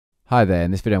Hi there,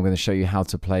 in this video I'm going to show you how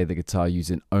to play the guitar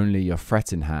using only your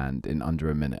fretting hand in under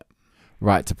a minute.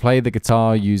 Right, to play the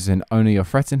guitar using only your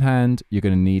fretting hand, you're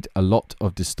going to need a lot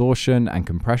of distortion and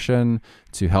compression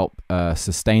to help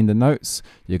sustain the notes.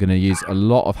 You're going to use a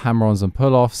lot of hammer-ons and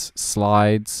pull-offs,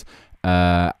 slides,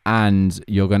 and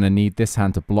you're going to need this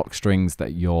hand to block strings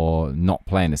that you're not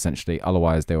playing essentially,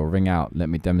 otherwise they will ring out. Let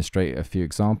me demonstrate a few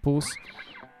examples.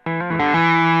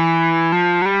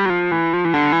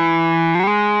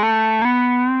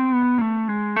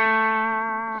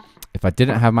 If I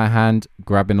didn't have my hand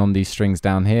grabbing on these strings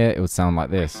down here, it would sound like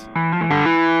this.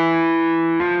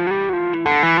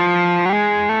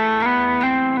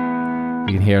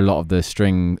 You can hear a lot of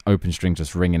the open string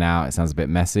just ringing out. It sounds a bit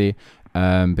messy.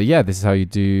 But yeah, this is how you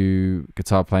do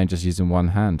guitar playing just using one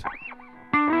hand.